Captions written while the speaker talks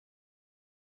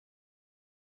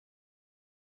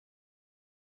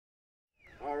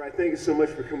All right, thank you so much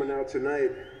for coming out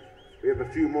tonight. We have a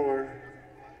few more,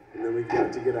 and then we've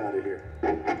got to get out of here.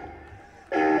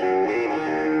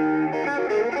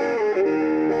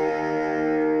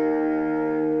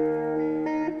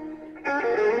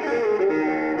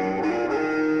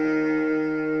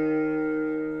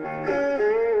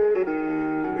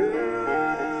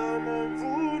 I'm a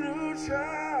voodoo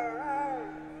child.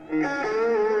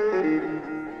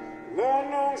 Lord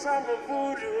knows I'm a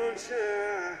voodoo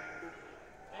child.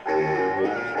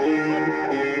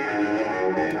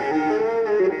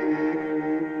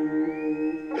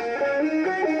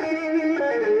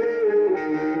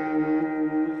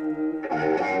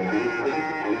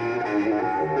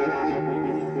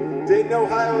 Dayton,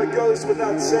 Ohio, it goes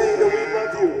without saying that we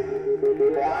love you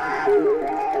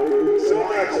so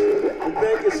much. And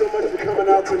thank you so much for coming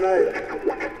out tonight.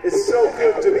 It's so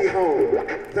good to be home.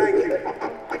 Thank you.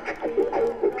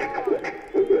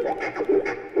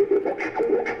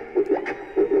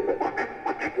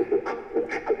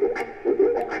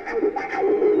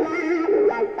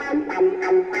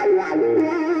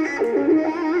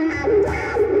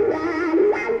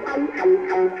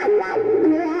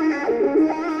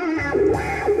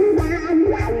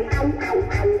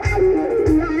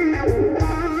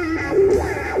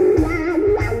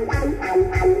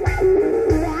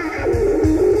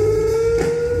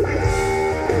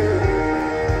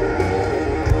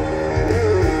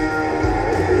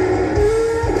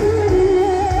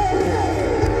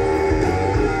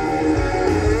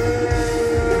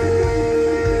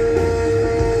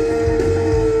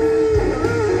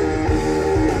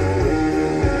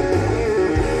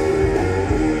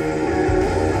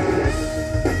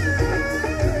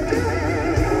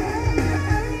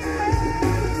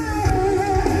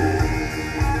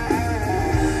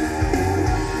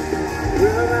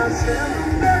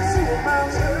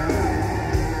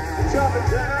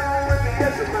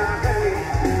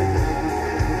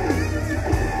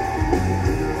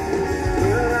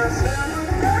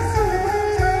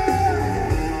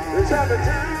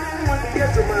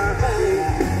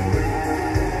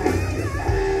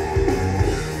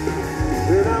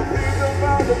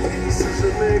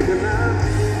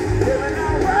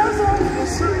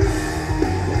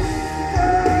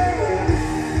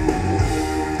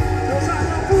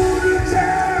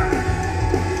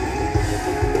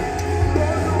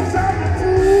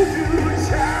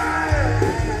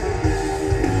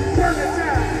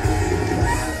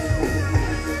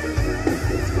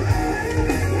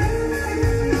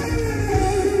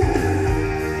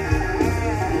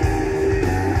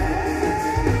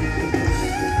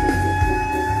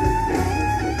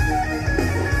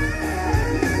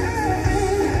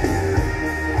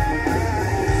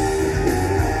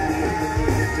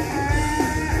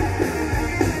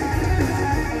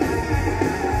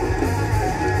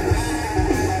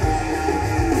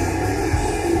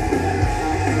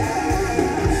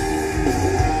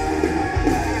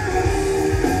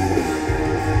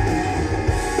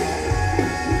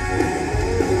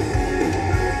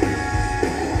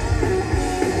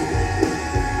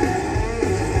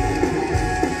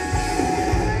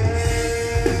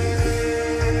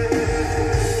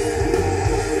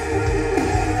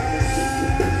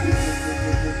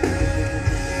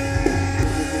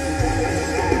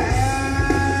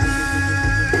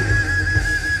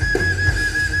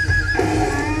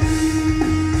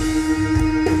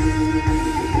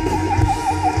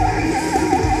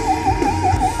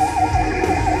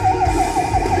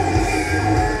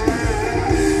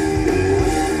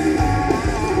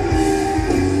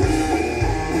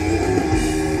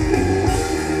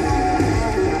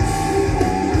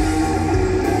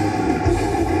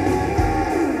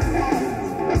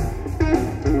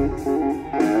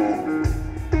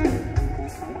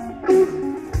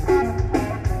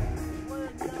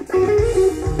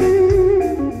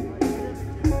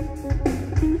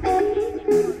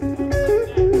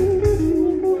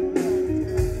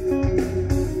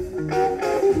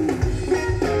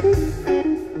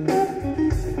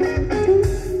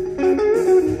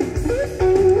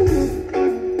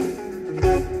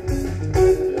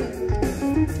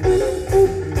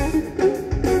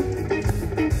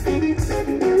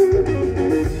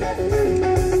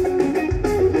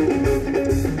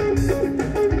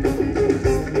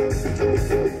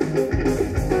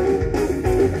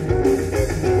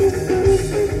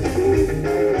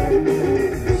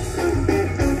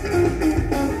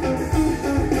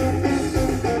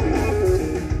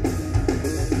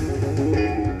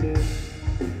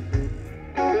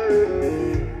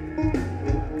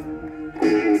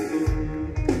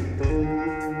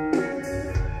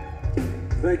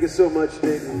 Thank you so much,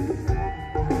 Dayton.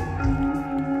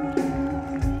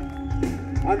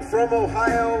 I'm from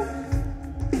Ohio.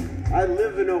 I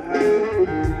live in Ohio.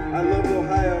 I love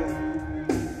Ohio.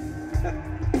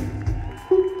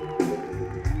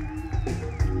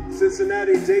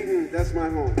 Cincinnati, Dayton, that's my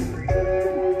home.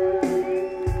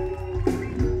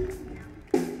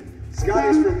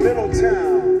 Scotty's from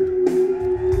Middletown.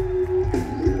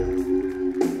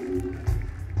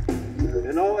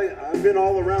 And I've been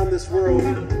all around this world.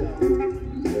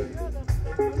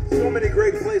 So many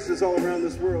great places all around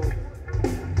this world.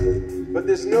 But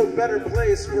there's no better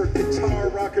place for guitar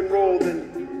rock and roll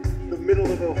than the middle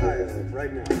of Ohio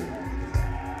right now.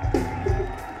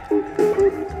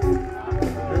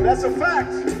 And that's a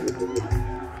fact.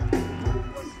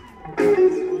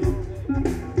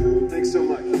 Thanks so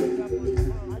much.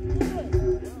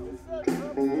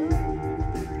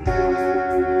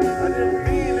 I didn't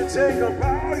mean to take up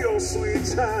all your sweet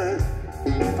time.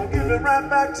 I'll give it right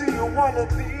back to you one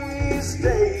of these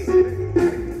days.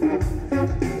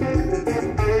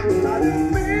 I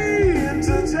didn't mean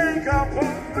to take up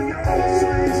all your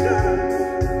sweet time.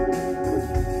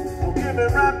 I'll give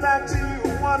it right back to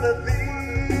you one of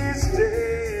these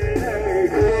days.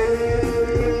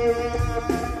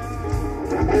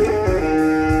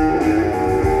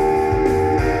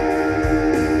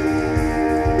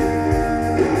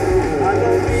 I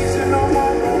don't need you no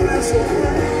more on this one.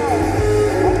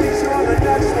 I'll meet you on the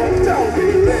next one. Don't be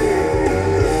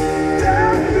late.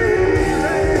 Don't be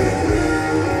late.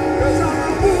 'Cause I'm a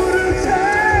Voodoo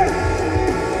child.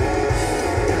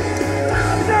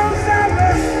 I'm no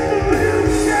savage Voodoo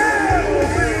child,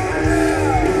 baby.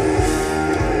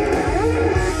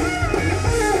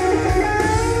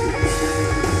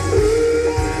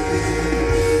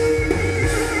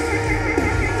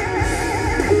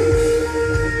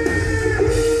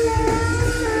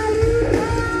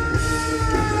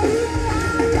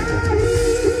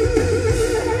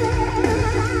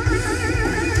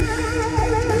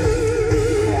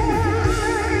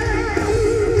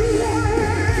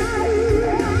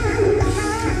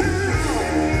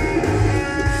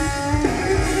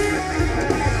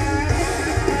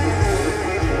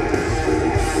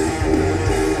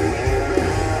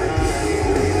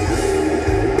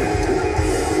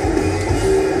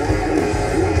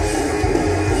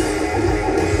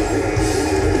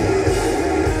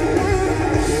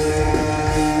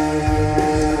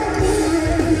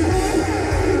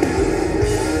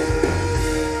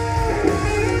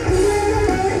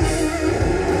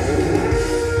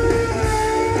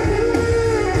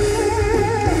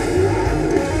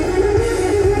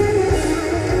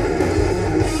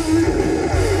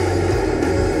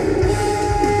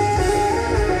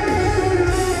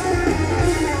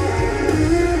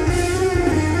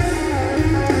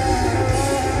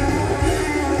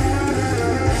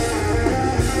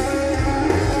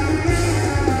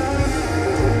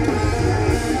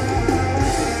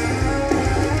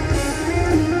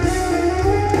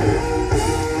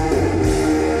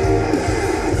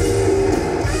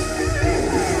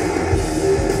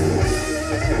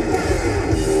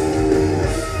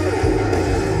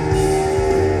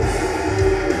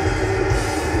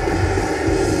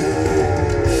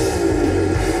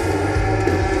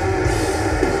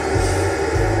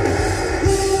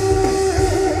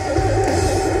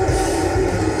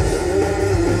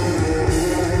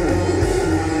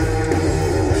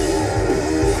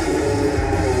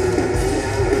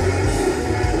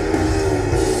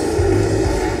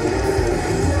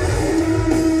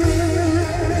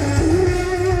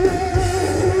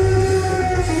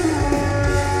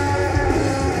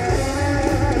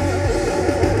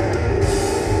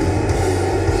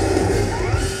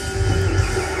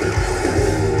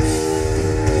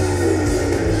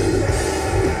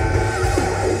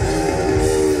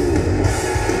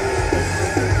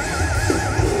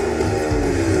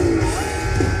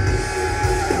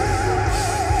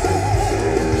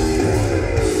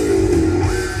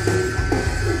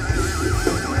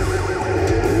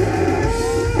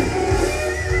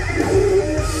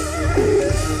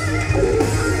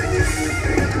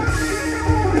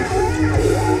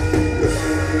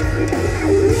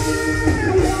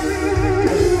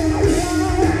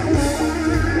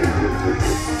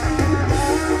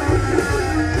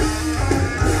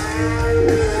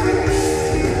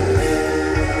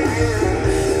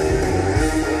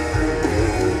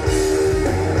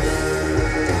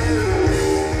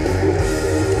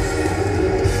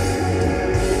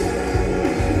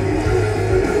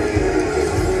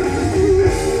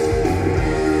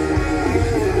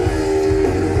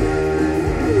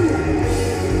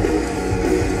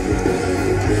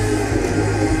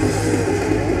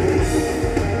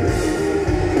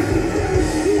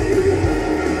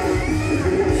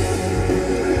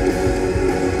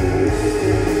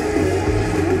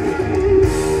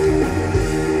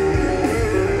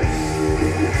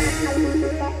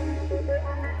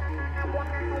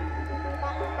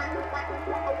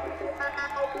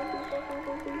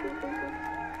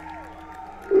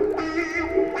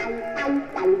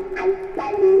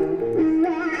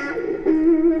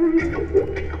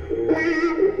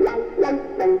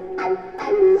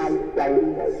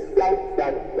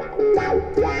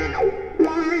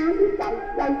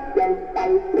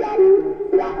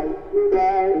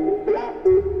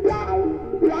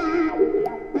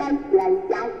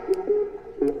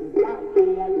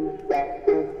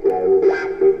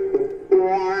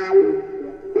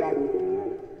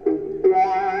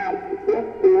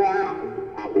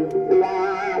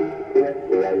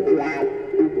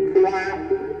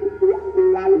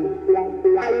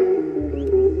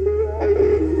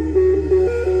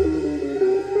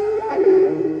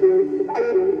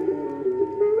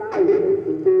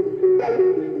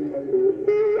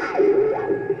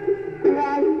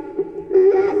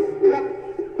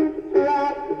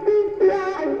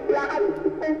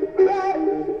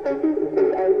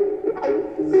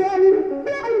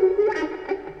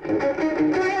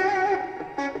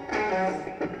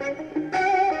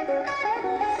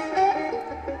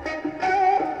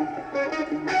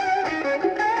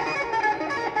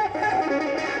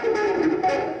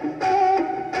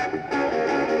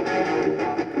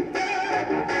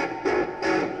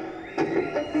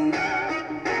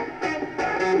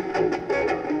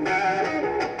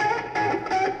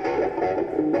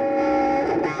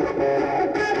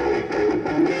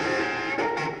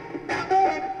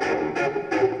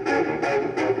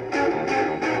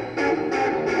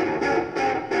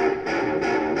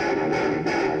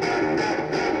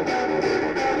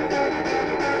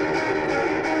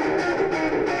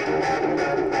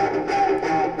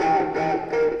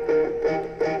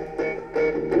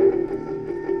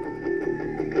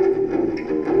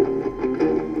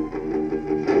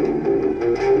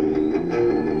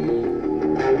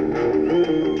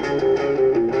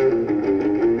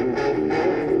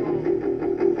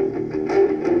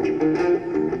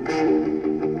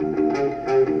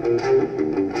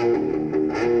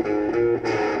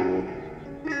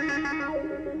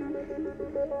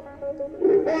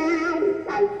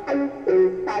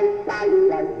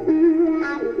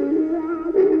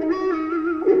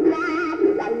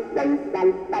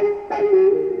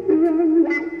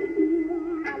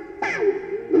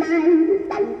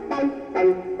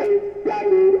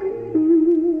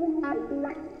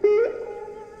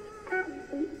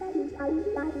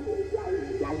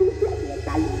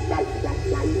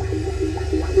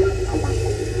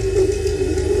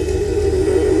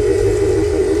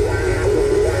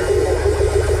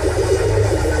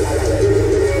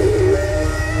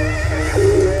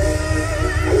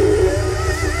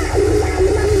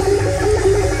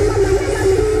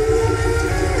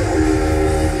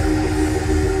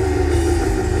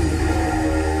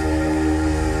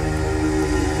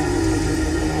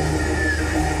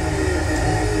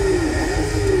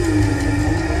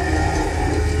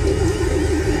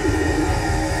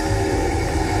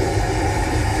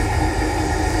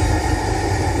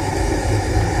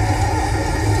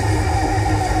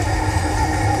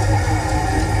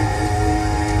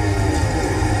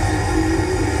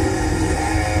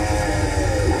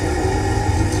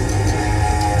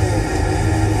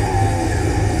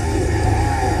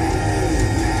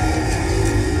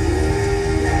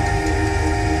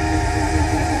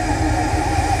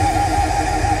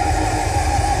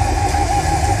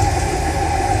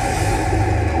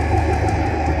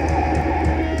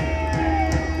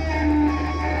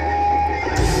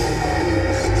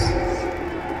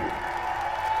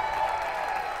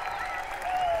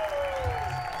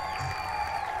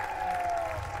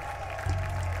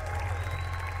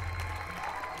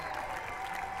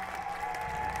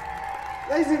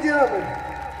 Ladies and gentlemen,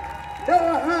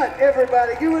 Noah Hunt,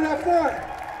 everybody, give it up for him.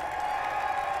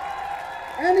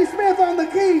 Andy Smith on the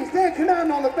keys, Dan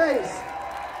Cannon on the bass.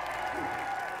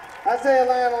 Isaiah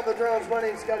Lyon on the drums. My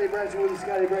name's Scotty Bratcher with the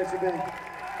Scotty Bratcher Band.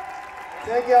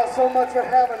 Thank y'all so much for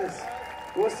having us.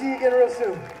 We'll see you again real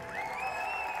soon.